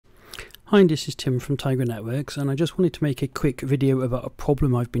Hi, this is Tim from Tiger Networks, and I just wanted to make a quick video about a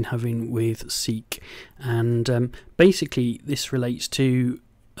problem I've been having with Seek. And basically this relates to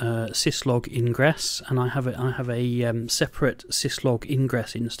syslog ingress, and I have a separate syslog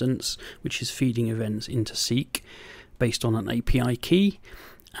ingress instance which is feeding events into Seek based on an API key,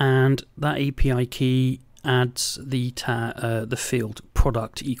 and that API key adds the field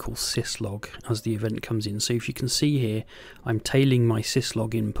product equals syslog as the event comes in. So if you can see here, I'm tailing my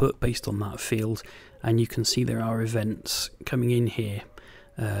syslog input based on that field, and you can see there are events coming in here.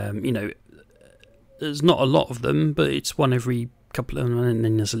 You know, there's not a lot of them, but it's one every couple of, and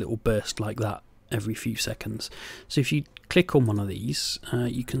then there's a little burst like that every few seconds. So if you click on one of these,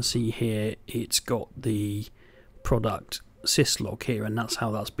 you can see here it's got the product syslog here, and that's how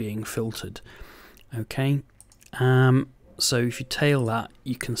that's being filtered. Okay, so if you tail that,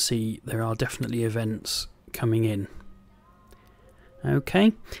 you can see there are definitely events coming in.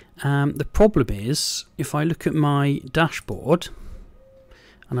 Okay, the problem is, if I look at my dashboard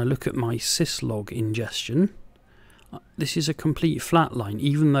and I look at my syslog ingestion, this is a complete flat line,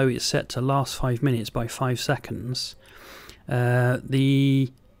 even though it's set to last 5 minutes by 5 seconds. One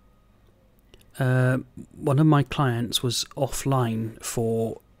of my clients was offline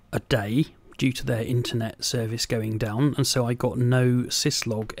for a day due to their internet service going down, and so I got no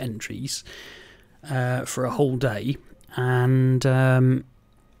syslog entries for a whole day, and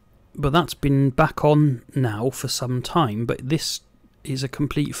but that's been back on now for some time. But this is a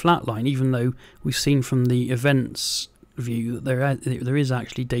complete flat line, even though we've seen from the events view that there is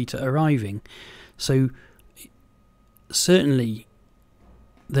actually data arriving. So certainly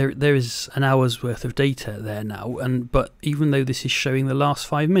there is an hour's worth of data there now, but even though this is showing the last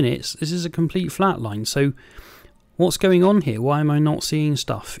 5 minutes, this is a complete flat line. So what's going on here? Why am I not seeing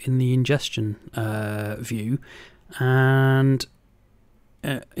stuff in the ingestion view and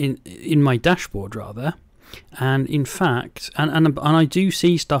in my dashboard rather? And in fact, and I do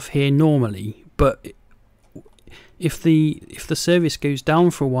see stuff here normally, but if the service goes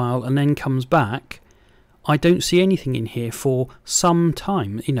down for a while and then comes back, I don't see anything in here for some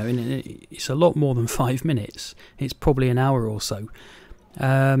time. You know, it's a lot more than 5 minutes. It's probably an hour or so.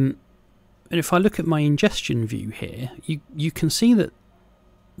 And if I look at my ingestion view here, you can see that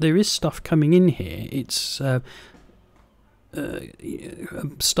there is stuff coming in here. It's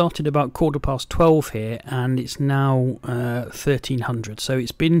started about 12:15 here, and it's now 1300. So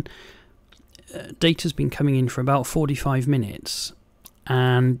it's been data's been coming in for about 45 minutes.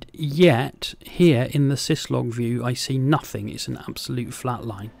 And yet here in the syslog view I see nothing. It's an absolute flat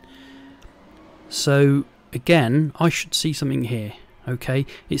line. So again, I should see something here. Okay,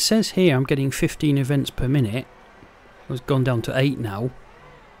 it says here I'm getting 15 events per minute. It's gone down to 8 now,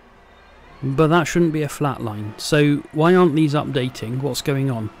 but that shouldn't be a flat line. So why aren't these updating? What's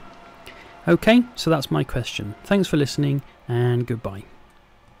going on? Okay, so that's my question. Thanks for listening, and goodbye.